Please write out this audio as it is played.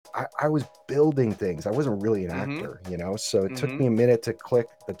I was building things. I wasn't really an Mm-hmm. actor, so it took Mm-hmm. me a minute to click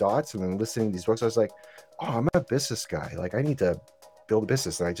the dots. And then listening to these books, I was like, oh, I'm a business guy. Like, I need to build a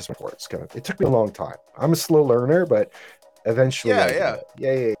business. And I just went for it. It took me a long time. I'm a slow learner, but eventually Yeah, I get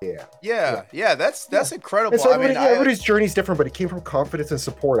yeah. it. Yeah. Yeah, Yeah. that's And incredible. so I mean, everybody's journey is different, but it came from confidence and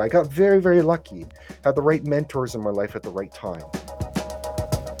support. I got very, very lucky. Had the right mentors in my life at the right time.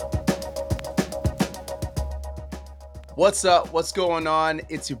 What's up? What's going on?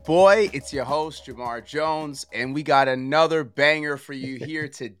 It's your boy, it's your host, Jamar Jones, and we got another banger for you here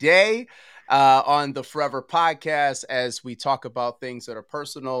today on the Forever Podcast as we talk about things that are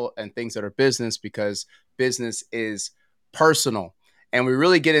personal and things that are business because business is personal. And we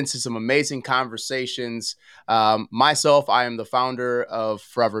really get into some amazing conversations. Myself, I am the founder of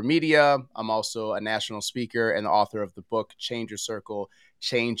Forever Media. I'm also a national speaker and the author of the book, Change Your Circle,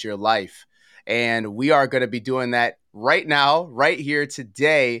 Change Your Life. And we are going to be doing that right now, right here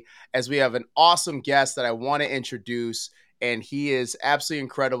today, as we have an awesome guest that I want to introduce. And he is absolutely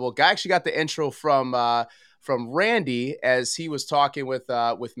incredible. Guy actually got the intro from Randy as he was talking with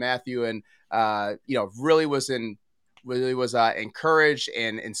Matthew, and really was encouraged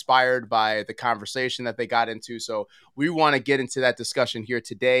and inspired by the conversation that they got into. So we want to get into that discussion here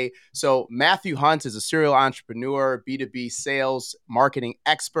today. So Matthew Hunt is a serial entrepreneur, B2B sales marketing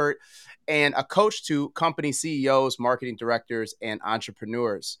expert, and a coach to company CEOs, marketing directors, and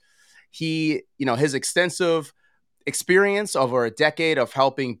entrepreneurs. His extensive experience over a decade of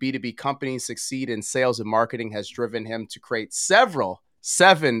helping B2B companies succeed in sales and marketing has driven him to create several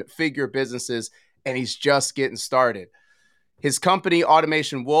seven-figure businesses, and he's just getting started. His company,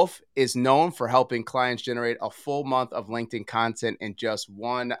 Automation Wolf, is known for helping clients generate a full month of LinkedIn content in just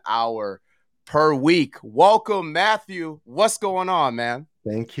 1 hour per week. Welcome, Matthew. What's going on, man?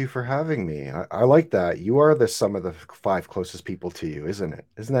 Thank you for having me. I like that. You are the sum of the five closest people to you, isn't it?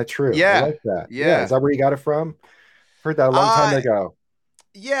 Isn't that true? I Yeah, like that. Yeah. Is yeah. that where you got it from? Heard that a long time Uh ago.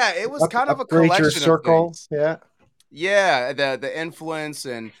 yeah, it was kind of a Upgrade your collection of circle. things. Yeah. Yeah, the influence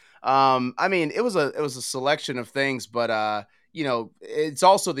and I mean, it was a selection of things, but it's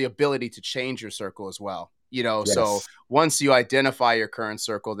also the ability to change your circle as well. So Yes. once you identify your current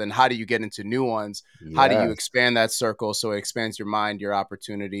circle, then how do you get into new ones? How do you Yes. expand that circle so it expands your mind, your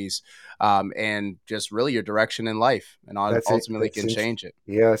opportunities, and just really your direction in life, and That's it. ultimately can change it.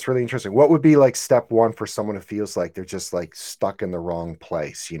 Yeah, it's really interesting. What would be like step one for someone who feels like they're just like stuck in the wrong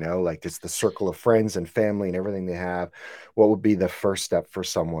place, like it's the circle of friends and family and everything they have. What would be the first step for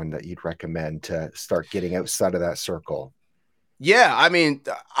someone that you'd recommend to start getting outside of that circle? Yeah, I mean,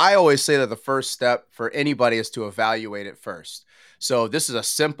 I always say that the first step for anybody is to evaluate it first. So this is a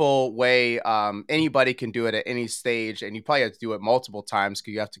simple way. Anybody can do it at any stage, and you probably have to do it multiple times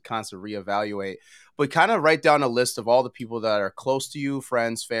because you have to constantly reevaluate. But kind of write down a list of all the people that are close to you,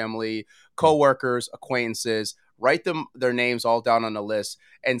 friends, family, coworkers, acquaintances. Write their names all down on a list,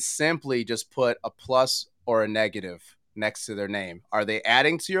 and simply just put a plus or a negative next to their name. Are they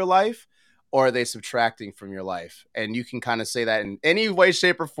adding to your life? Or are they subtracting from your life? And you can kind of say that in any way,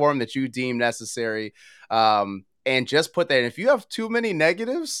 shape, or form that you deem necessary. And just put that in. If you have too many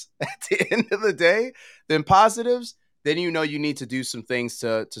negatives at the end of the day than positives, then you need to do some things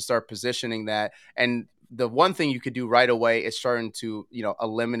to start positioning that. And the one thing you could do right away is starting to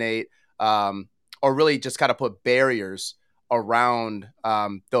eliminate or really just kind of put barriers around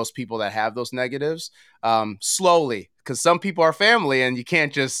those people that have those negatives slowly, because some people are family and you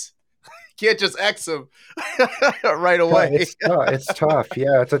can't just X them right away. It's tough.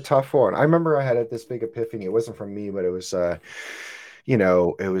 Yeah, it's a tough one. I remember I had this big epiphany. It wasn't from me, but it was I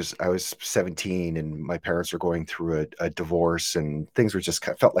was 17 and my parents were going through a divorce and things were just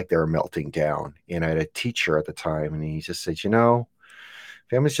felt like they were melting down. And I had a teacher at the time and he just said,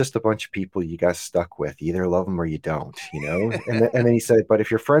 family's just a bunch of people you got stuck with. You either love them or you don't. And then he said, but if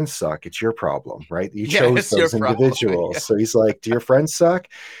your friends suck, it's your problem, right? You Yeah, chose it's your those problem. individuals. Yeah. So he's like, do your friends suck?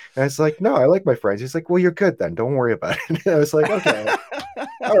 And I was like, no, I like my friends. He's like, well, you're good then. Don't worry about it. And I was like, okay.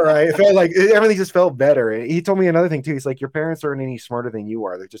 All right. It felt like everything just felt better. And he told me another thing too. He's like, your parents aren't any smarter than you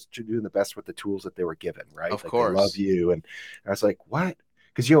are. They're just doing the best with the tools that they were given, right? Of Like they love course. you. And I was like, what?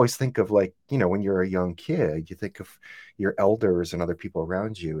 Because you always think of like, when you're a young kid, you think of your elders and other people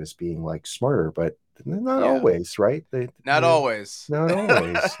around you as being like smarter, but not Yeah. always, right? Not always. Not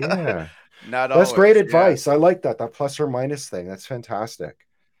always. Yeah. Not That's great always. Yeah. advice. I like that plus or minus thing. That's fantastic.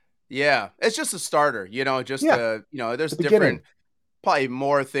 Yeah. It's just a starter, just Yeah. there's The different beginning. probably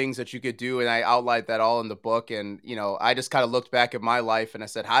more things that you could do, and I outlined that all in the book. And I just kind of looked back at my life and I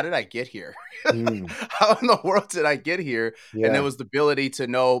said, how did I get here? Mm, How in the world did I get here? And it yeah. was the ability to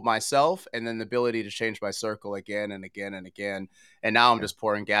know myself, and then the ability to change my circle again and again and again. And now I'm Yeah. just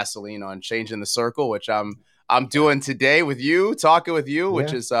pouring gasoline on changing the circle, which I'm Yeah. doing today with you, talking with you,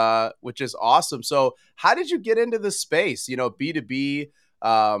 Yeah. which is awesome. So how did you get into this space? B2B,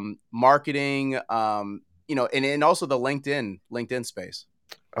 marketing, and also the LinkedIn space.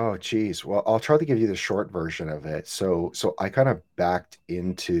 Oh, geez. Well, I'll try to give you the short version of it. So I kind of backed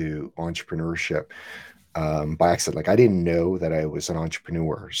into entrepreneurship by accident. Like I didn't know that I was an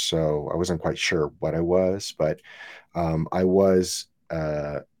entrepreneur, so I wasn't quite sure what I was, but I was.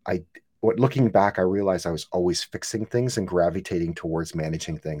 I looking back, I realized I was always fixing things and gravitating towards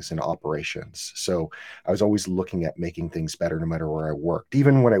managing things and operations. So I was always looking at making things better, no matter where I worked.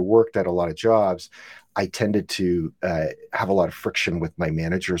 Even when I worked at a lot of jobs, I tended to have a lot of friction with my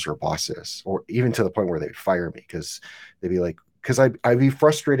managers or bosses, or even to the point where they'd fire me because they'd be like, because I'd be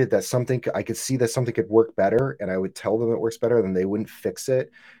frustrated that something I could see that something could work better, and I would tell them it works better, and they wouldn't fix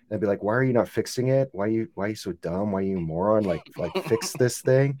it. And I'd be like, "Why are you not fixing it? Why are you so dumb? Why are you a moron? Like fix this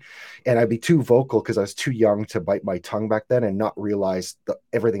thing." And I'd be too vocal because I was too young to bite my tongue back then and not realize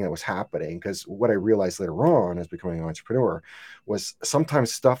everything that was happening. Because what I realized later on as becoming an entrepreneur was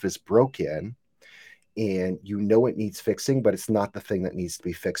sometimes stuff is broken and it needs fixing, but it's not the thing that needs to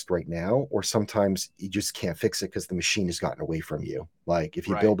be fixed right now. Or sometimes you just can't fix it because the machine has gotten away from you. Like if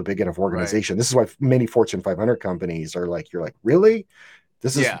you Right. build a big enough Right. organization, this is why many Fortune 500 companies are like, you're like, really?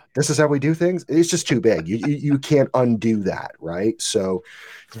 This is Yeah. this is how we do things. It's just too big. You can't undo that, right? So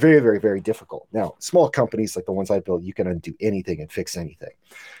it's very, very, very difficult. Now, small companies like the ones I build, you can undo anything and fix anything.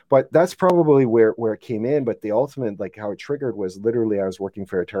 But that's probably where it came in. But the ultimate, like how it triggered, was literally I was working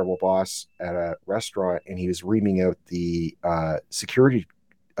for a terrible boss at a restaurant, and he was reaming out the security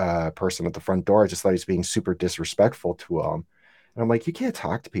person at the front door. I just thought he was being super disrespectful to him. And I'm like, you can't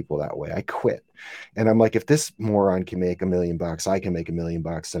talk to people that way. I quit. And I'm like, if this moron can make $1 million, I can make $1 million.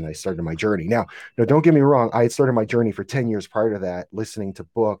 And I started my journey. Now, don't get me wrong. I had started my journey for 10 years prior to that, listening to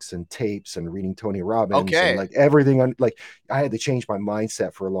books and tapes and reading Tony Robbins and Okay. like everything. Like I had to change my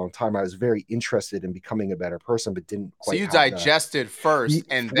mindset for a long time. I was very interested in becoming a better person, but didn't So quite you have the digested first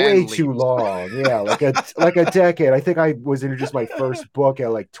and way then too leaped. long. Yeah, like a decade. I think I was introduced my first book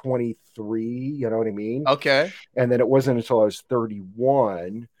at like 23, you know what I mean? Okay. And then it wasn't until I was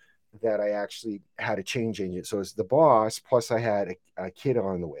 31 that I actually had a change agent. So it's the boss, plus I had a kid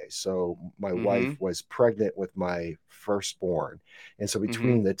on the way. So my wife Mm-hmm. was pregnant with my firstborn. And so Mm-hmm.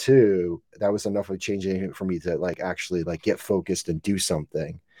 between the two, that was enough of a change agent for me to like actually like get focused and do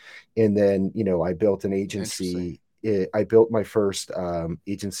something. And then I built an Interesting. agency. I built my first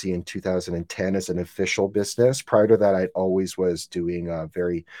agency in 2010 as an official business. Prior to that, I always was doing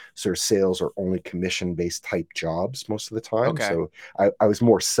very sort of sales or only commission based type jobs most of the time. Okay. So I was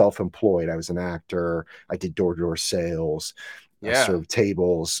more self-employed. I was an actor. I did door-to-door sales. I Yeah. served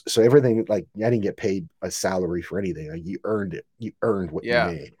tables. So everything, like I didn't get paid a salary for anything. Like, you earned it. You earned what you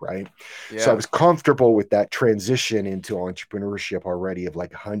Yeah. made, right? So I Yeah. was comfortable with that transition into entrepreneurship already, of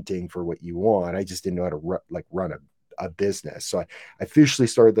like hunting for what you want. I just didn't know how to run a business. So I officially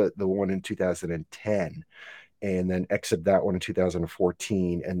started the one in 2010, and then exited that one in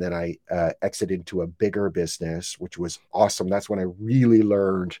 2014. And then I exited into a bigger business, which was awesome. That's when I really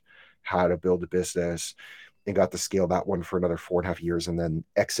learned how to build a business and got to scale that one for another 4.5 years, and then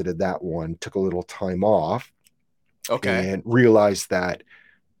exited that one, took a little time off, Okay. and realized that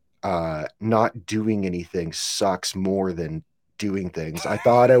not doing anything sucks more than doing things. I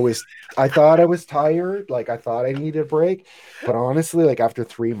thought I was tired, like I thought I needed a break, but honestly, like after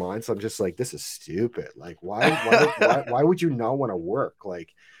 3 months, I'm just like, this is stupid. Like why would you not want to work?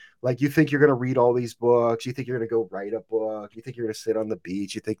 Like you think you're gonna read all these books, you think you're gonna go write a book, you think you're gonna sit on the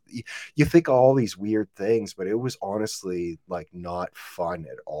beach, you think all these weird things, but it was honestly like not fun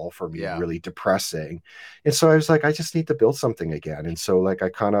at all for me, Yeah. really depressing. And so I was like, I just need to build something again. And so like I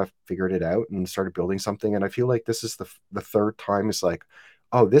kind of figured it out and started building something. And I feel like this is the third time is like,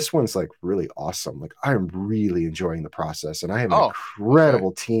 oh, this one's like really awesome. Like I'm really enjoying the process and I have an Oh, okay.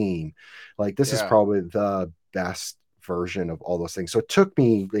 incredible team. Like this is Yeah. probably the best version of all those things. So it took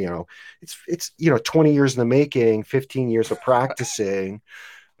me, it's 20 years in the making, 15 years of practicing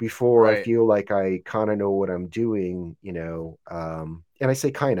before I Right. feel like I kind of know what I'm doing, and I say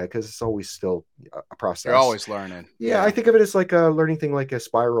kind of because it's always still a You're process. always learning. Yeah, I Yeah. think of it as like a learning thing, like a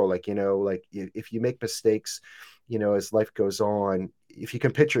spiral. Like, like if you make mistakes, as life goes on, if you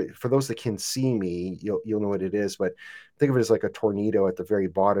can picture it, for those that can see me, you'll know what it is. But think of it as like a tornado at the very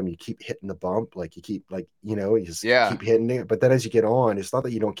bottom. You keep hitting the bump, like you keep like you just Yeah. keep hitting it. But then as you get on, it's not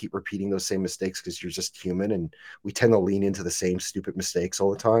that you don't keep repeating those same mistakes because you're just human, and we tend to lean into the same stupid mistakes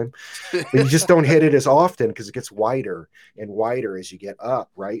all the time. But you just don't hit it as often because it gets wider and wider as you get up,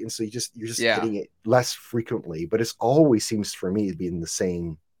 right? And so you're just Yeah. hitting it less frequently. But it's always seems for me to be in the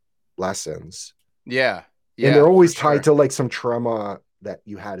same lessons, Yeah. and Yeah, they're for always tied sure. to like some trauma that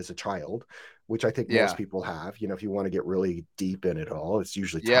you had as a child, which I think most Yeah. people have. If you want to get really deep in it all, it's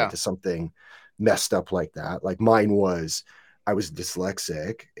usually tied Yeah. to something messed up like that. Like mine was, I was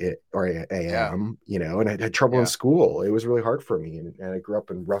dyslexic, or I Yeah. am, and I had trouble in Yeah. school. It was really hard for me, and I grew up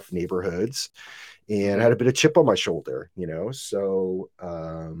in rough neighborhoods, and I Hmm. had a bit of chip on my shoulder. So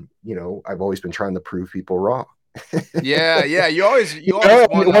I've always been trying to prove people wrong. Yeah. Yeah. You always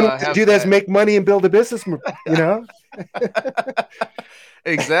want One way to to have do that is that. make money and build a business.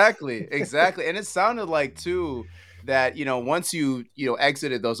 Exactly. Exactly. And it sounded like too that, once you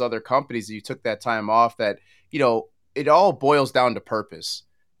exited those other companies, you took that time off, that, it all boils down to purpose.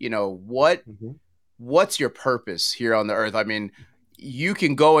 Mhm. What's your purpose here on the earth? I mean, you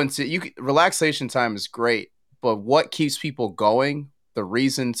can go into relaxation time is great, but what keeps people going, the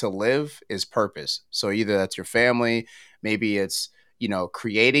reason to live, is purpose. So either that's your family, maybe it's,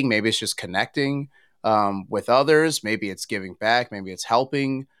 creating, maybe it's just connecting with others, maybe it's giving back, maybe it's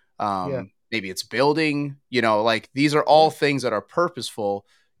helping, Yeah, maybe it's building, like these are yeah, all things that are purposeful,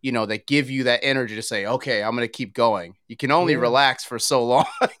 that give you that energy to say, okay, I'm going to keep going. You can only yeah, relax for so long.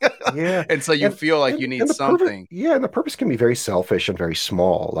 yeah. And so you And feel like and you need and the purpose, something. yeah, and the purpose can be very selfish and very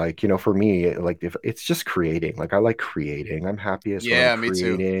small. Like, for me, like if it's just creating, like I like creating. I'm happiest when I'm Yeah, me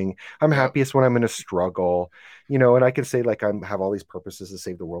too. creating. I'm Yep. happiest when I'm in a struggle, and I can say like I'm have all these purposes to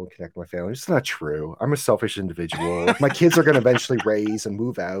save the world and connect my family. It's not true. I'm a selfish individual. Like my kids are going to eventually raise and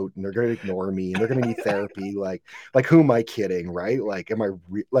move out, and they're going to ignore me, and they're going to need therapy. Like who am I kidding, right? Like, am I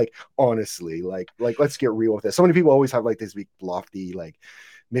like honestly, like let's get real with this. So many people always have like these big lofty like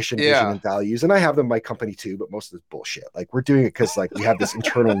mission, vision, Yeah. and values. And I have them in my company too, but most of it's bullshit. Like we're doing it because like we have this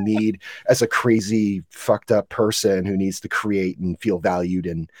internal need as a crazy, fucked up person who needs to create and feel valued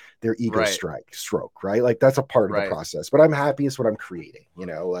and their ego Right. stroke, right? Like that's a part of the Right. process. But I'm happiest when I'm creating,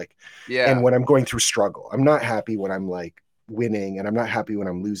 like and Yeah. when I'm going through struggle. I'm not happy when I'm like winning, and I'm not happy when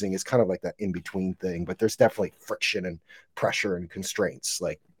I'm losing. It's kind of like that in between thing, but there's definitely friction and pressure and constraints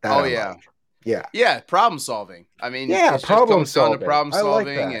like that Oh I yeah. like. Yeah. Yeah. Problem solving. I mean, Yeah, it just problem goes down to solving. problem I like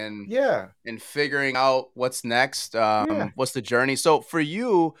solving that. Yeah. and figuring out what's next. Yeah. What's the journey? So for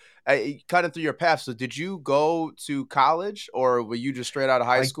you, kind of through your path. So did you go to college, or were you just straight out of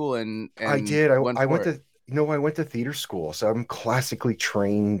high I school and I and did. went I for went it? to I went to theater school. So I'm classically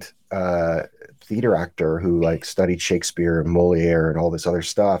trained theater actor who like studied Shakespeare and Moliere and all this other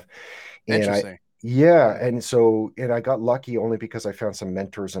stuff. And Interesting. yeah, Yeah. and I got lucky only because I found some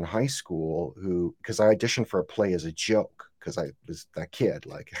mentors in high school who, because I auditioned for a play as a joke because I was that kid.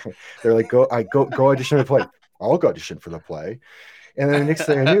 Like they're like, go audition for the play. I'll go audition for the play. And then the next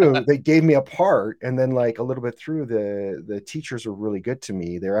thing I knew, they gave me a part. And then like a little bit through, the teachers were really good to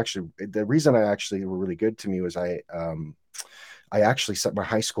me. They're actually the reason I actually were really good to me was I actually set my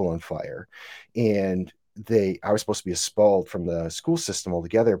high school on fire, and I was supposed to be expelled from the school system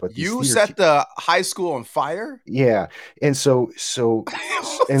altogether. But these You set the high school on fire? yeah, and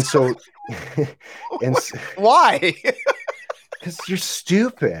and so and Why? because you're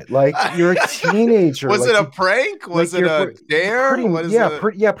stupid, like you're a teenager, Was it a prank? Was like it you're a dare? What is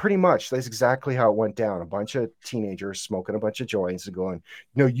it? pretty much that's exactly how it went down. A bunch of teenagers smoking a bunch of joints and going,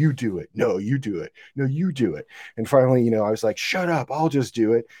 no, you do it, no, you do it, no, you do it. And finally, I was like, shut up, I'll just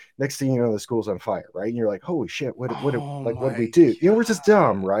do it. Next thing you know, the school's on fire, right? And you're like, holy shit, Oh what did we my do? We're just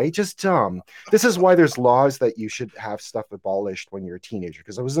dumb, god. right? Just dumb. This is why there's laws that you should have stuff abolished when you're a teenager,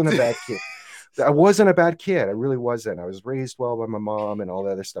 because I wasn't a bad kid. I wasn't a bad kid. I really wasn't. I was raised well by my mom and all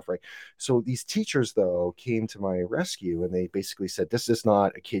the other stuff, right? So these teachers, though, came to my rescue, and they basically said, "This is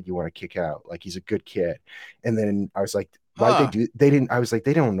not a kid you want to kick out. Like he's a good kid." And then I was like, "Why'd they Huh. do?" They didn't. I was like,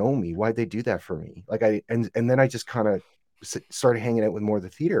 "They don't know me. Why'd they do that for me?" Like and then I just kind of started hanging out with more of the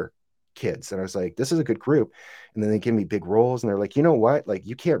theater kids, and I was like, "This is a good group." And then they give me big roles, and they're like, "You know what? Like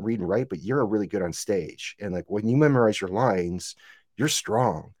you can't read and write, but you're really good on stage, and like when you memorize your lines, you're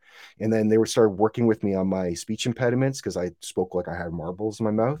strong." And then they were started working with me on my speech impediments because I spoke like I had marbles in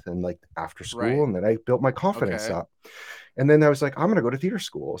my mouth and like after school. Right. And then I built my confidence Okay. up. And then I was like, I'm going to go to theater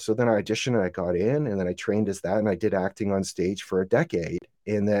school. So then I auditioned and I got in, and then I trained as that. And I did acting on stage for a decade.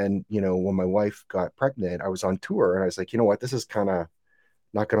 And then, when my wife got pregnant, I was on tour, and I was like, you know what? This is kind of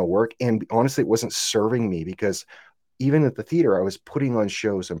not going to work. And honestly, it wasn't serving me because even at the theater, I was putting on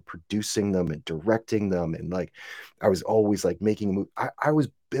shows and producing them and directing them. And like, I was always like making a movie. I was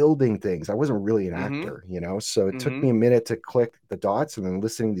building things. I wasn't really an Mm-hmm. actor, you know? So it took Mm-hmm. me a minute to click the dots. And then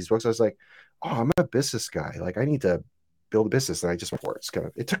listening to these books, I was like, oh, I'm a business guy. Like, I need to build a business. And I just went for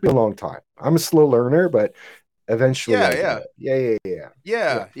it. It took me a long time. I'm a slow learner, but eventually Yeah, I get yeah. it. Yeah, yeah, yeah, yeah.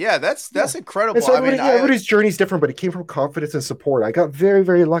 Yeah, yeah, Yeah. that's And incredible. so I mean, everybody's journey is different, but it came from confidence and support. I got very,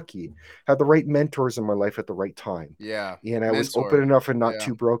 very lucky. Had the right mentors in my life at the right time. yeah, And I was open mentor. enough and not Yeah,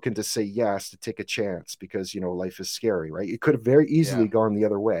 too broken to say yes, to take a chance because, you know, life is scary, right? It could have very yeah. easily gone the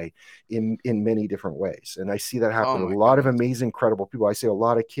other way in many different ways. And I see that Oh happen with a my lot of goodness. amazing, credible people. I see a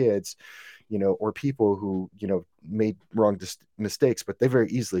lot of kids, you know, or people who, you know, made wrong mistakes, but they very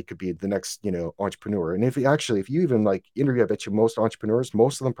easily could be the next, you know, entrepreneur. And if you even like interview, I bet you most entrepreneurs,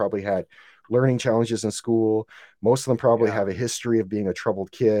 most of them probably had learning challenges in school. Most of them probably Yeah. have a history of being a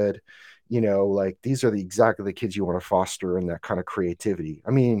troubled kid. You know, like these are exactly the kids you want to foster in that kind of creativity.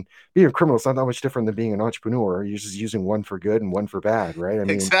 I mean, being a criminal is not that much different than being an entrepreneur. You're just using one for good and one for bad, right? I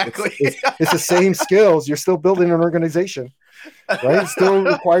mean, Exactly. it's the same skills. You're still building an organization, right? It still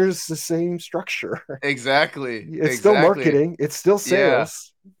requires the same structure. Exactly. It's still Exactly. marketing. It's still Yeah.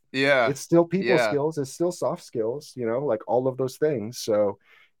 sales. Yeah. It's still people Yeah. skills. It's still soft skills, you know, like all of those things. So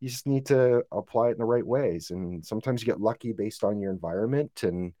you just need to apply it in the right ways. And sometimes you get lucky based on your environment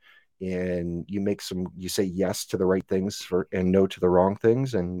and you say yes to the right things for and no to the wrong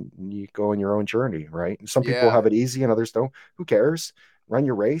things and you go on your own journey, right? And some people Yeah. have it easy and others don't. Who cares? Run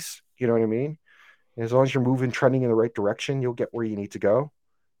your race. You know what I mean? And as long as you're moving, trending in the right direction, you'll get where you need to go.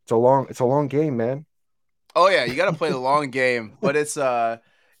 It's a long game, man. Oh yeah, you got to play the long game, but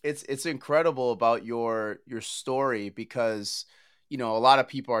it's incredible about your story because you know a lot of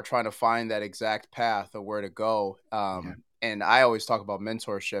people are trying to find that exact path of where to go. Yeah. And I always talk about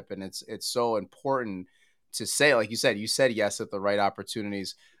mentorship, and it's so important to say, like you said yes at the right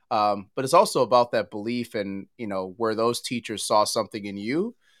opportunities. But it's also about that belief and you know where those teachers saw something in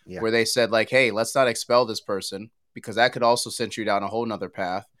you, Yeah. where they said like, hey, let's not expel this person because that could also send you down a whole nother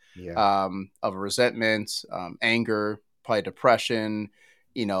path Yeah. of resentment, anger, probably depression,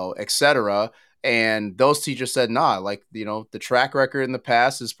 you know, etc. And those teachers said, nah, like you know, the track record in the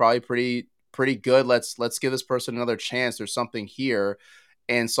past is probably pretty good. Let's give this person another chance. There's something here,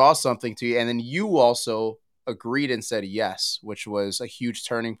 and saw something to you, and then you also agreed and said yes, which was a huge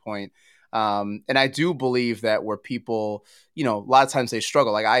turning point. And I do believe that where people, you know, a lot of times they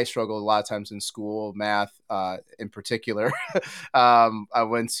struggle. Like I struggled a lot of times in school, math, in particular. I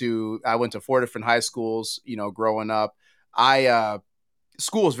went to four different high schools. You know, growing up, I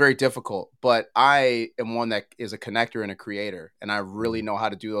school is very difficult, but I am one that is a connector and a creator, and I really Mm. know how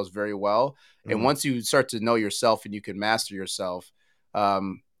to do those very well. And Mm. once you start to know yourself and you can master yourself,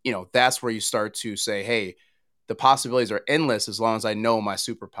 you know, that's where you start to say, hey, the possibilities are endless as long as I know my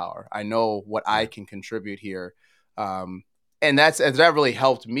superpower. I know what I Yeah. can contribute here. Um, and that really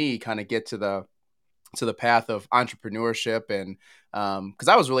helped me kind of get to the path of entrepreneurship and because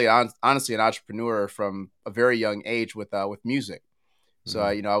I was really honestly an entrepreneur from a very young age with music. So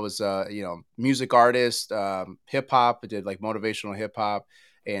Mm. you know I was you know music artist, hip hop. I did like motivational hip hop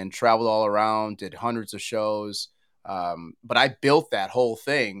and traveled all around, did hundreds of shows. But I built that whole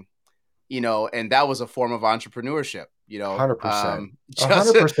thing, you know, and that was a form of entrepreneurship. You know, 100%. just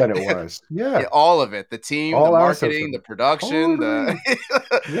 100% it was. yeah, Yeah. all of it, the team, the All assets marketing, of the it. production, the Totally.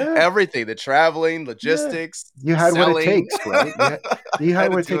 Yeah. everything, the traveling, Yeah. logistics, You had what it selling. takes, right? You I had had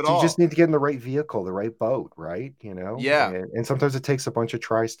to what it do it takes. You just all. need to get in the right vehicle, the right boat, right? You know, Yeah. and sometimes it takes a bunch of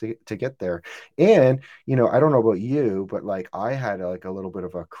tries to get there. And, you know, I don't know about you, but like I had like a little bit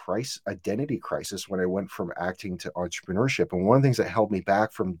of a identity crisis when I went from acting to entrepreneurship. And one of the things that held me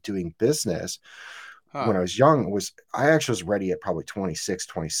back from doing business Huh. when I was young was I actually was ready at probably 26,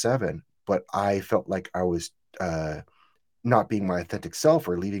 27, but I felt like I was not being my authentic self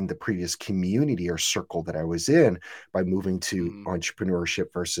or leaving the previous community or circle that I was in by moving to Mhm.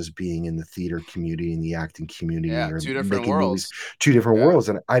 entrepreneurship versus being in the theater community and the acting community Yeah, or two different making movies, worlds. two different Yeah. worlds.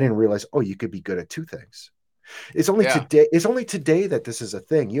 And I didn't realize, oh, you could be good at two things. Yeah. It's only today that this is a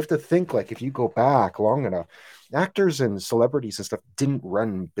thing. You have to think like if you go back long enough, actors and celebrities and stuff didn't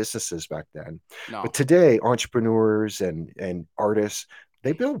run businesses back then. But No. today, entrepreneurs and artists,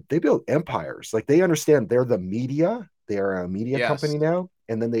 they build empires. Like they understand they're the media. They are a media Yes. company now.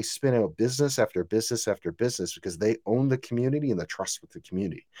 And then they spin out business after business after business because they own the community and the trust with the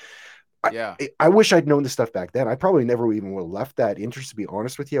community. I, Yeah. I wish I'd known this stuff back then. I probably never even would have left that interest, to be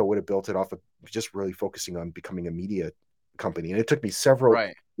honest with you. I would have built it off of just really focusing on becoming a media company. And it took me several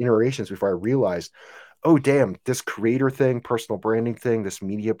Right. iterations before I realized, oh, damn, this creator thing, personal branding thing, this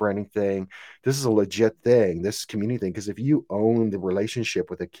media branding thing, this is a legit thing, this community thing. Because if you own the relationship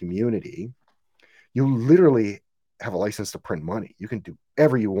with a community, you literally have a license to print money. You can do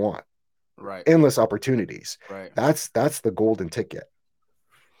whatever you want, Right. endless opportunities. Right. That's the golden ticket.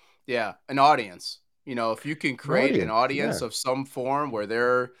 Yeah. An audience. You know, if you can An create an audience, audience yeah, of some form where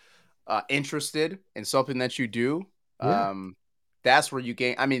they're interested in something that you do, yeah, um, that's where you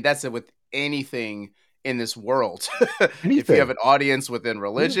gain. I mean, that's it with anything in this world. If you have anything, an audience within yeah,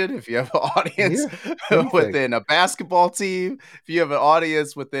 religion, if you have an audience yeah, anything, within a basketball team, if you have an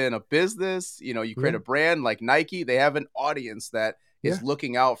audience within a business, you know, you create yeah, a brand like Nike, they have an audience that yeah, is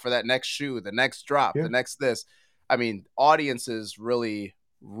looking out for that next shoe, the next drop, yeah. the next this. I mean, audiences really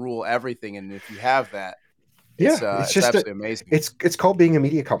rule everything, and if you have that, Yeah, it's it's just that absolutely amazing. it's called being a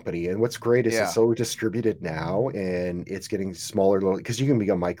media company, and what's great is it's Yeah. so distributed now, and it's getting smaller little because you can be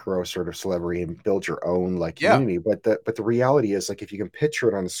a micro sort of celebrity and build your own like Yeah. community. But the reality is like if you can picture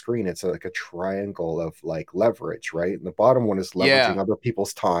it on the screen, it's like a triangle of like leverage, right? And the bottom one is Yeah. leveraging other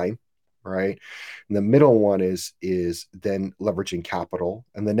people's time, right? And the middle one is then leveraging capital,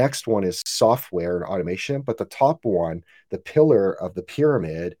 and the next one is software and automation. But the top one, the pillar of the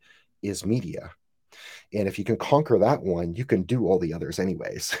pyramid, is media, and if you can conquer that one, you can do all the others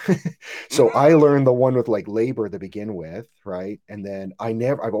anyways. So I Mhm. learned the one with like labor to begin with, right? And then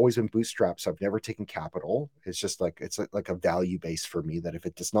I've always been bootstrapped. So I've never taken capital. It's just like, it's like a value base for me that if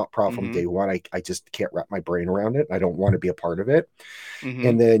it does not profit from Mhm. day one, I just can't wrap my brain around it. I don't want to be a part of it.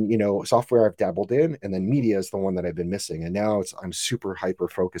 And Mhm. then, software I've dabbled in, and then media is the one that I've been missing. And now I'm super hyper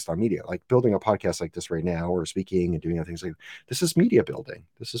focused on media, like building a podcast like this right now, or speaking and doing other things like this is media building.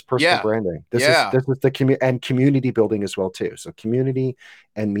 This is personal Yeah. branding. This is Yeah. this is the and community building as well too. So community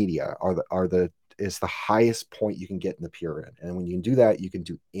and media are the is the highest point you can get in the pyramid. And when you can do that, you can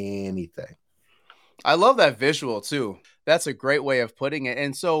do anything. I love that visual too. That's a great way of putting it.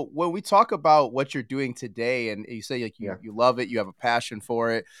 And so when we talk about what you're doing today and you say like you Yeah, you love it, you have a passion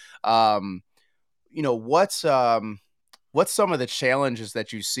for it, um, you know, what's some of the challenges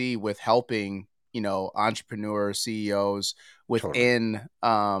that you see with helping, you know, entrepreneurs, CEOs totally. within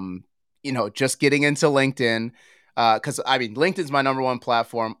you know, just getting into LinkedIn? Because I mean, LinkedIn's my number one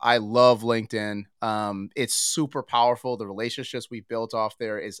platform. I love LinkedIn. It's super powerful. The relationships we built off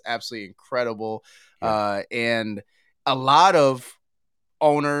there is absolutely incredible. Yeah. And a lot of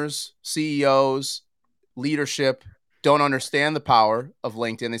owners, CEOs, leadership don't understand the power of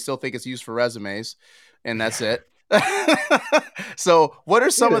LinkedIn. They still think it's used for resumes, and that's Yeah. it. So, what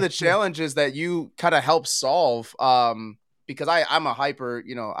are some of Yeah. the Yeah. challenges that you kind of help solve? Because I'm a hyper,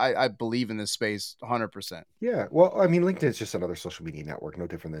 you know, I believe in this space 100%. Yeah. Well, I mean, LinkedIn is just another social media network, no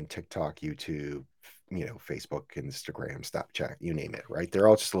different than TikTok, YouTube, Facebook, Instagram, Snapchat, you name it, right? They're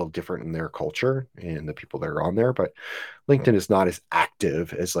all just a little different in their culture and the people that are on there. But LinkedIn is not as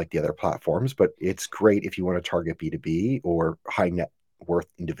active as like the other platforms, but it's great if you want to target B2B or high net worth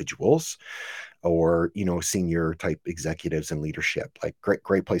individuals, or senior type executives and leadership. Like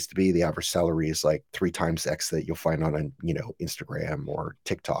great place to be. The average salary is like 3 times x that you'll find on Instagram or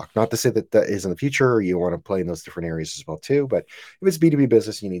TikTok. Not to say that that is in the future, you want to play in those different areas as well too, but if it's B2B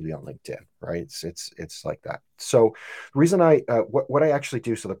business, you need to be on LinkedIn, right? It's like that. So the reason what I actually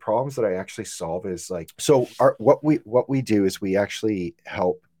do, so the problems that I actually solve is like, so what we do is we actually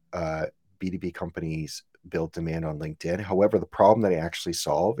help B2B companies build demand on LinkedIn. However, the problem that I actually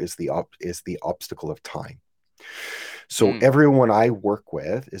solve is the obstacle of time. So Mm, everyone I work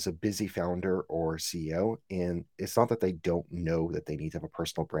with is a busy founder or CEO, and it's not that they don't know that they need to have a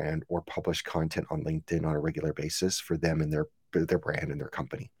personal brand or publish content on LinkedIn on a regular basis for them and their brand and their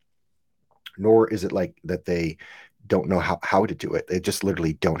company. Nor is it like that they don't know how to do it. They just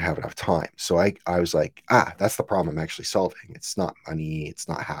literally don't have enough time. So I was like, that's the problem I'm actually solving. It's not money. It's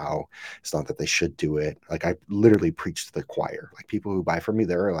not how. It's not that they should do it. Like I literally preach to the choir. Like people who buy from me,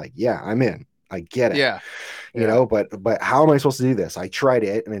 they're like, yeah, I'm in. I get it, yeah, yeah, but how am I supposed to do this? I tried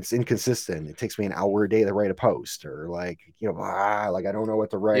it and it's inconsistent. It takes me an hour a day to write a post, or like, like I don't know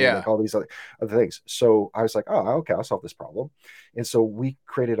what to write, yeah. like all these other things. So I was like, oh, okay, I'll solve this problem. And so we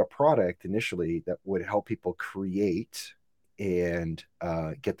created a product initially that would help people create and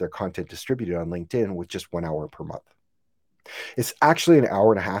get their content distributed on LinkedIn with just 1 hour per month. It's actually an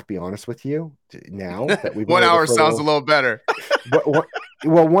hour and a half, be honest with you, now that we've been One able to hour further sounds a along. little better. What,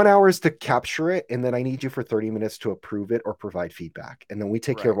 well, 1 hour is to capture it, and then I need you for 30 minutes to approve it or provide feedback. And then we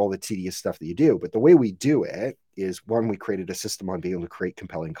take care of Right. all the tedious stuff that you do. But the way we do it is, one, we created a system on being able to create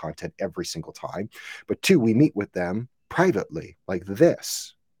compelling content every single time. But two, we meet with them privately like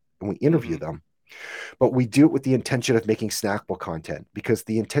this, and we interview Hmm. them. But we do it with the intention of making snackable content, because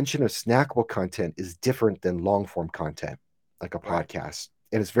the intention of snackable content is different than long form content, like a Right. podcast.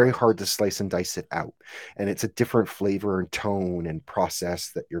 And it's very Right. hard to slice and dice it out. And it's a different flavor and tone and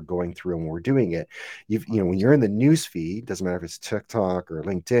process that you're going through. And when we're doing it, when you're in the news feed, doesn't matter if it's TikTok or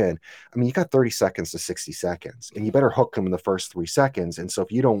LinkedIn, I mean, you got 30 seconds to 60 seconds, and you better hook them in the first 3 seconds. And so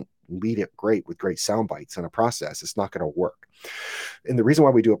if you don't lead it great with great sound bites and a process, it's not going to work. And the reason why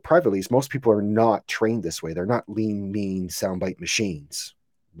we do it privately is most people are not trained this way. They're not lean, mean soundbite machines.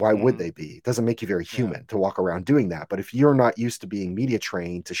 Why would Mm-hmm. they be? It doesn't make you very Yeah. human to walk around doing that. But if you're not used to being media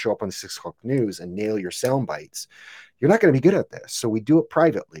trained to show up on the 6 o'clock news and nail your sound bites, you're not going to be good at this. So we do it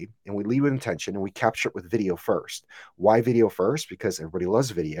privately, and we lead with intention, and we capture it with video first. Why video first? Because everybody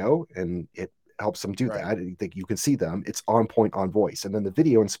loves video, and it helps them do Right. that. You can see them. It's on point, on voice. And then the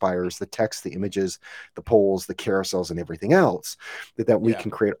video inspires the text, the images, the polls, the carousels, and everything else that we Yeah.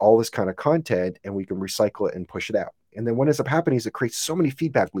 can create all this kind of content, and we can recycle it and push it out. And then what ends up happening is it creates so many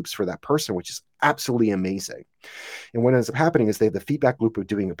feedback loops for that person, which is absolutely amazing. And what ends up happening is they have the feedback loop of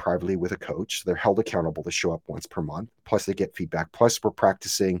doing it privately with a coach. They're held accountable to show up once per month. Plus, they get feedback. Plus, we're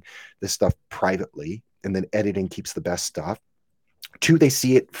practicing this stuff privately, and then editing keeps the best stuff. Two, they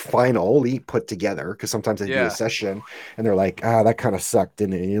see it finally put together, because sometimes they do a Yeah. session and they're like, that kind of sucked,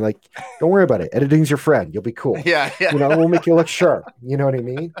 didn't it? And you're like, don't worry about it. Editing's your friend. You'll be cool. Yeah. Yeah. We'll make you look sharp. You know what I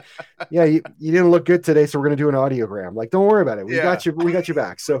mean? Yeah, you didn't look good today, so we're gonna do an audiogram. Like, don't worry about it. We Yeah. got you. We got you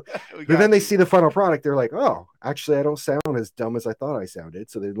back. So, We but then got they you. see the final product. They're like, oh, actually, I don't sound as dumb as I thought I sounded.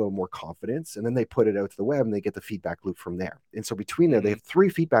 So they have a little more confidence, and then they put it out to the web, and they get the feedback loop from there. And so between there, they Mm-hmm. have 3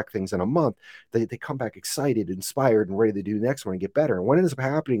 feedback things in a month. They come back excited, inspired, and ready to do the next one and get better. And what ends up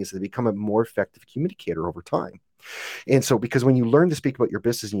happening is they become a more effective communicator over time. And so, because when you learn to speak about your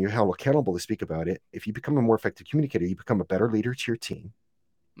business and you're held accountable to speak about it, if you become a more effective communicator, you become a better leader to your team.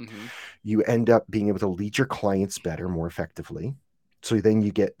 Mm-hmm. You end up being able to lead your clients better, more effectively. So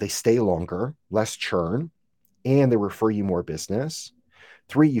then they stay longer, less churn, and they refer you more business.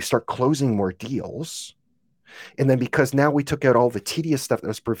 3, you start closing more deals. And then, because now we took out all the tedious stuff that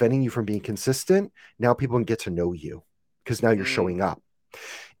was preventing you from being consistent, now people can get to know you, because now you're Mm. showing up.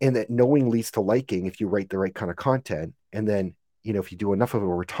 And that knowing leads to liking if you write the right kind of content. And then, if you do enough of it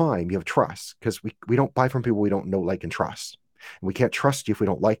over time, you have trust, because we don't buy from people we don't know, like, and trust. And we can't trust you if we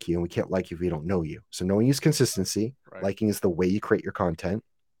don't like you, and we can't like you if we don't know you. So knowing is consistency. Right. Liking is the way you create your content,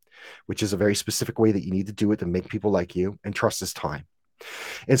 which is a very specific way that you need to do it to make people like you. And trust is time.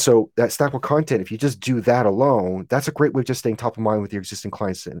 And so that stackable content, if you just do that alone, that's a great way of just staying top of mind with your existing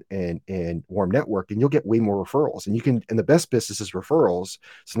clients and warm network, and you'll get way more referrals. And the best business is referrals.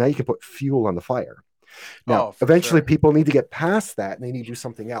 So now you can put fuel on the fire. Now, Oh, for eventually sure. people need to get past that, and they need to do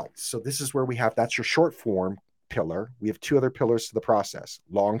something else. So this is where that's your short form pillar. We have 2 other pillars to the process: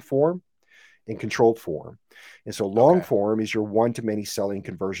 long form and controlled form. And so long Okay. form is your one-to-many selling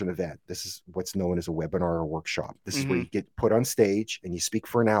conversion event. This is what's known as a webinar or workshop. This is where Mm-hmm. you get put on stage and you speak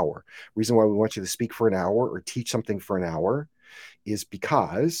for an hour. Reason why we want you to speak for an hour or teach something for an hour is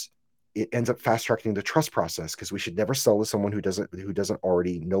because it ends up fast tracking the trust process, because we should never sell to someone who doesn't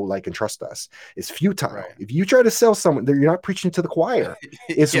already know, like, and trust us. It's futile. Right. If you try to sell someone, you're not preaching to the choir.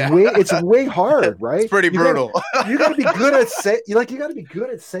 Yeah. It's way hard, It's right? pretty brutal. You got to be good at you got to be good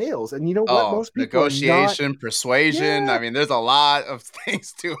at sales. And you know what? Oh, Most people are not. negotiation, persuasion. Yeah, I mean, there's a lot of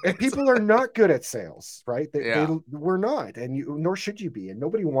things to and it. people are not good at sales, right? They Yeah. we're not, and nor should you be. And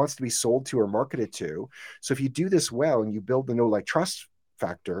nobody wants to be sold to or marketed to. So if you do this well and you build the know, like, trust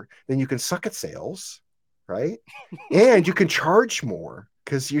factor, then you can suck at sales, right? And you can charge more,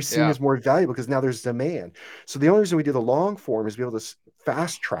 because you're seen Yeah. as more valuable, because now there's demand. So the only reason we do the long form is to be able to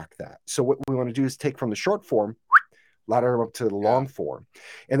fast track that. So what we want to do is take from the short form, ladder them up to the Yeah. long form.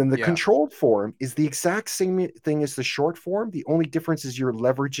 And then the Yeah. controlled form is the exact same thing as the short form. The only difference is you're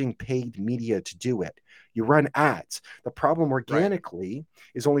leveraging paid media to do it. You run ads. The problem Right. organically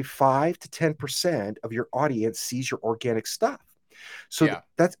is only 5 to 10% of your audience sees your organic stuff. So Yeah.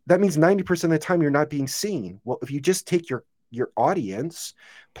 that means 90% of the time you're not being seen. Well, if you just take your audience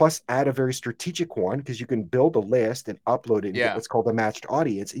plus add a very strategic one, because you can build a list and upload it and get Yeah. what's called a matched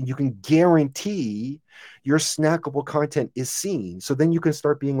audience, and you can guarantee your snackable content is seen. So then you can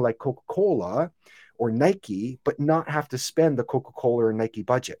start being like Coca-Cola or Nike, but not have to spend the Coca-Cola or Nike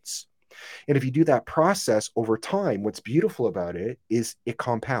budgets. And if you do that process over time, what's beautiful about it is it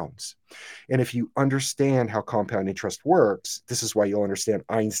compounds. And if you understand how compound interest works, this is why you'll understand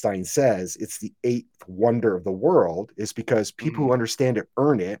Einstein says it's the 8th wonder of the world, is because people Mm-hmm. who understand it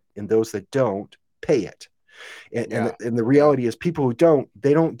earn it, and those that don't pay it. Yeah. And the Yeah. reality is people who don't,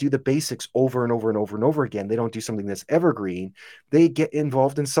 they don't do the basics over and over and over and over again. They don't do something that's evergreen. They get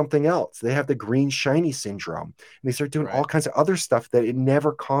involved in something else. They have the green shiny syndrome, and they start doing all Right. kinds of other stuff that it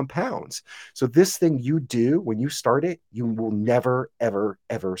never compounds. So this thing you do when you start it, you will never, ever,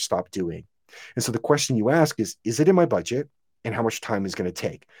 ever stop doing. And so the question you ask is it in my budget? And how much time is going to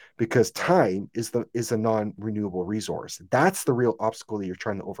take? Because Right. time is a non-renewable resource. That's the real obstacle that you're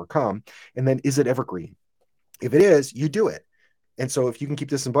trying to overcome. And then is it evergreen? If it is, you do it. And so if you can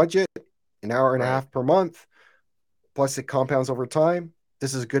keep this in budget, an hour and a Right. half per month, plus it compounds over time,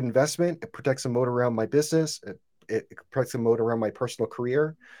 this is a good investment. It protects a moat around my business. It protects a moat around my personal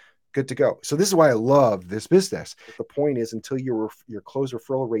career. Good to go. So this is why I love this business. The point is, until your close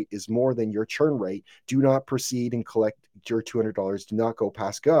referral rate is more than your churn rate, do not proceed and collect your $200. Do not go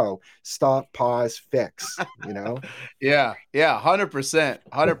past go. Stop, pause, fix. You know. Yeah, yeah, 100%,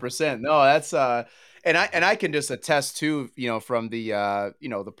 100%. No, that's and I can just attest to, from the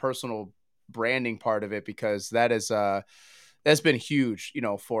the personal branding part of it, because that's been huge,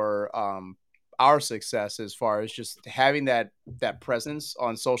 for our success as far as just having that presence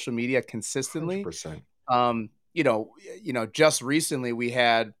on social media one Hundred consistently. percent. Just recently we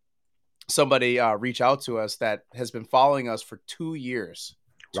had somebody reach out to us that has been following us for 2 years.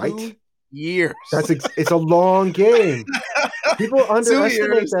 Right. 2 years. It's a long game. People 2 years.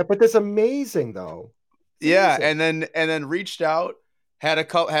 underestimate that, but that's amazing, though. It's Yeah, amazing. and then reached out, had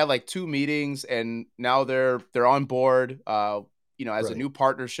like two meetings, and now they're on board. As a new Brilliant.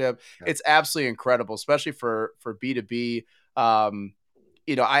 partnership, Yeah. it's absolutely incredible, especially for B2B. Um,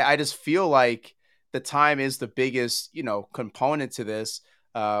 I just feel like the time is the biggest component to this.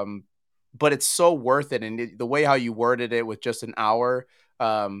 Um, but it's so worth it, and the way how you worded it with just an hour,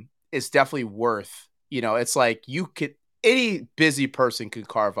 is definitely worth. It's like you could any busy person could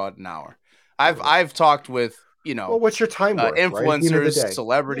carve out an hour. Totally. I've talked with Well, what's your time worth, right? At the end of the influencers, day. Yeah.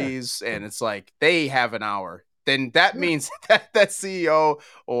 celebrities, and it's like they have an hour. Then that Yeah. means that CEO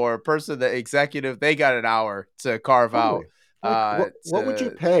or person, the executive, they got an hour to carve out Totally. Like what would you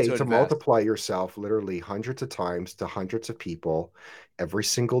to pay to invest. multiply yourself literally hundreds of times to hundreds of people every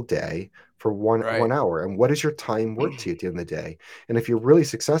single day for one Right. hour? And what is your time worth to you at the end of the day? And if you're really Right.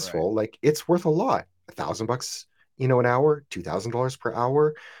 successful, like it's worth a lot. $1,000, an hour, $2,000 per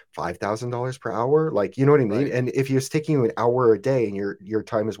hour, $5,000 per hour. Like, you know what I mean? Right. And if it's taking you an hour a day and your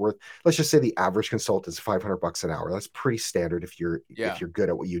time is worth, let's just say the average consultant is $500 an hour. That's pretty standard if Yeah. you're good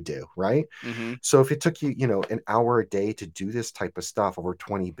at what you do, right? Mm-hmm. So if it took you, an hour a day to do this type of stuff over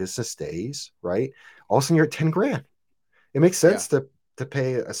 20 business days, right? All of a sudden you're at 10 grand. It makes Yeah. sense to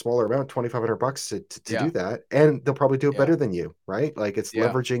pay a smaller amount, $2,500 to do Yeah. that. And they'll probably do it Yeah. better than you, right? Like it's Yeah.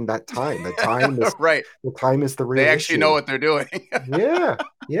 leveraging that time. Right. The time is the They real actually know issue. what they're doing. Yeah.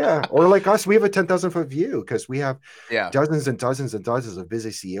 Yeah. Or like us, we have a 10,000 foot view because we have Yeah. dozens and dozens and dozens of busy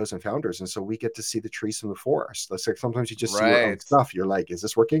CEOs and founders. And so we get to see the trees from the forest. Let's say sometimes you just see your own Right. stuff. You're like, is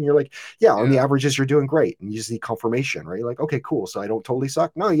this working? You're like, yeah, on the Yeah. averages, you're doing great. And you just need confirmation, right? You're like, okay, cool. So I don't totally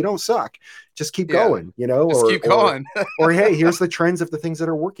suck. No, you don't suck. Just keep Yeah. going, Just keep going. or hey, here's the trends of the things that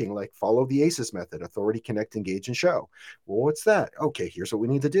are working. Like follow the ACEs method: authority, connect, engage, and show. Well, what's that? Okay, here's what we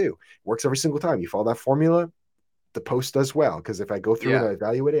need to do. Works every single time. You follow that formula, the post does well. Because if I go through and Yeah. I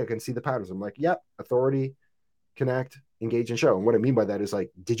evaluate it, I can see the patterns. I'm like, yep, authority, connect, engage, and show. And what I mean by that is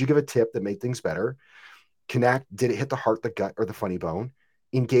like, did you give a tip that made things better? Connect, did it hit the heart, the gut, or the funny bone?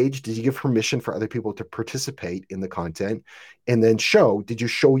 Engage, did you give permission for other people to participate in the content? And then show, did you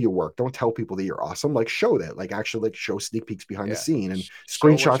show your work? Don't tell people that you're awesome. Like show that, like actually like show sneak peeks behind the Yeah. scene and Show what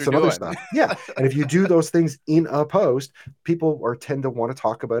you're screenshots and other doing. stuff. Yeah. And if you do those things in a post, people are tend to want to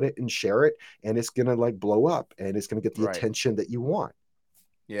talk about it and share it. And it's gonna like blow up and it's gonna get the Right. attention that you want.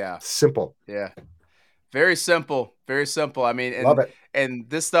 Yeah. Simple. Yeah. Very simple, very simple. I mean, Love it. and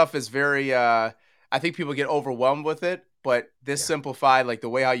this stuff is very I think people get overwhelmed with it, but this Yeah. simplified, like the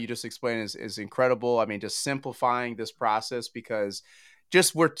way how you just explained is incredible. I mean, just simplifying this process, because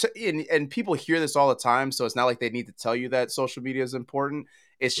just and people hear this all the time, so it's not like they need to tell you that social media is important.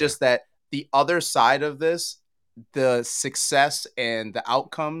 It's Yeah. just that the other side of this, the success and the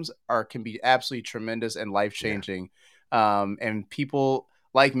outcomes can be absolutely tremendous and Yeah. life-changing. And people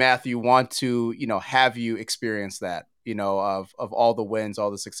like Matthew want to, have you experience that, of all the wins, all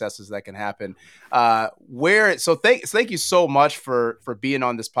the successes that can happen. Thank you so much for being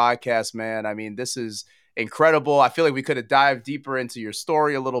on this podcast, man. I mean, this is incredible. I feel like we could have dived deeper into your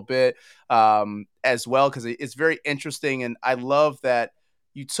story a little bit, as well, because it's very interesting. And I love that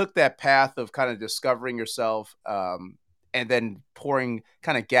you took that path of kind of discovering yourself, and then pouring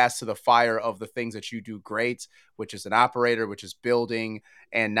kind of gas to the fire of the things that you do great, which is an operator, which is building.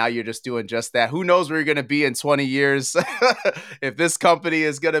 And now you're just doing just that. Who knows where you're going to be in 20 years? If this company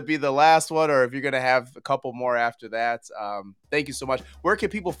is going to be the last one, or if you're going to have a couple more after that. Thank you so much. Where can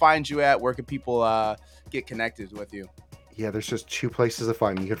people find you at? Where can people get connected with you? Yeah, there's just two places to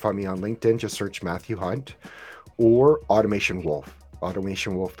find me. You can find me on LinkedIn, just search Matthew Hunt, or Automation Wolf,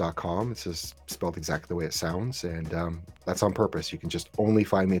 automationwolf.com. It's just spelled exactly the way it sounds, and that's on purpose. You can just only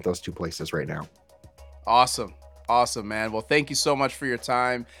find me at those two places right now. Awesome. Awesome, man. Well, thank you so much for your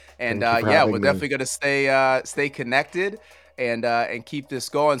time. And yeah, we're definitely going to stay connected and keep this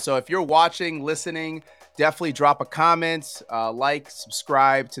going. So if you're watching, listening, definitely drop a comment, like,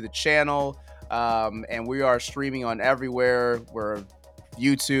 subscribe to the channel. And we are streaming on everywhere. We're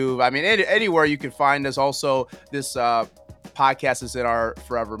YouTube. I mean, anywhere you can find us. Also, this podcast is in our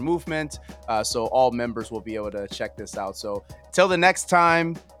Forever movement. So all members will be able to check this out. So until the next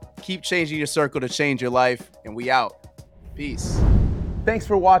time, keep changing your circle to change your life, and we out. Peace. Thanks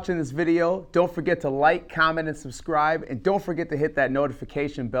for watching this video. Don't forget to like, comment, and subscribe. And don't forget to hit that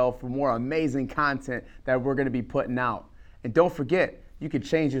notification bell for more amazing content that we're going to be putting out. And don't forget, you can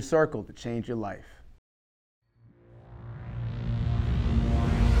change your circle to change your life.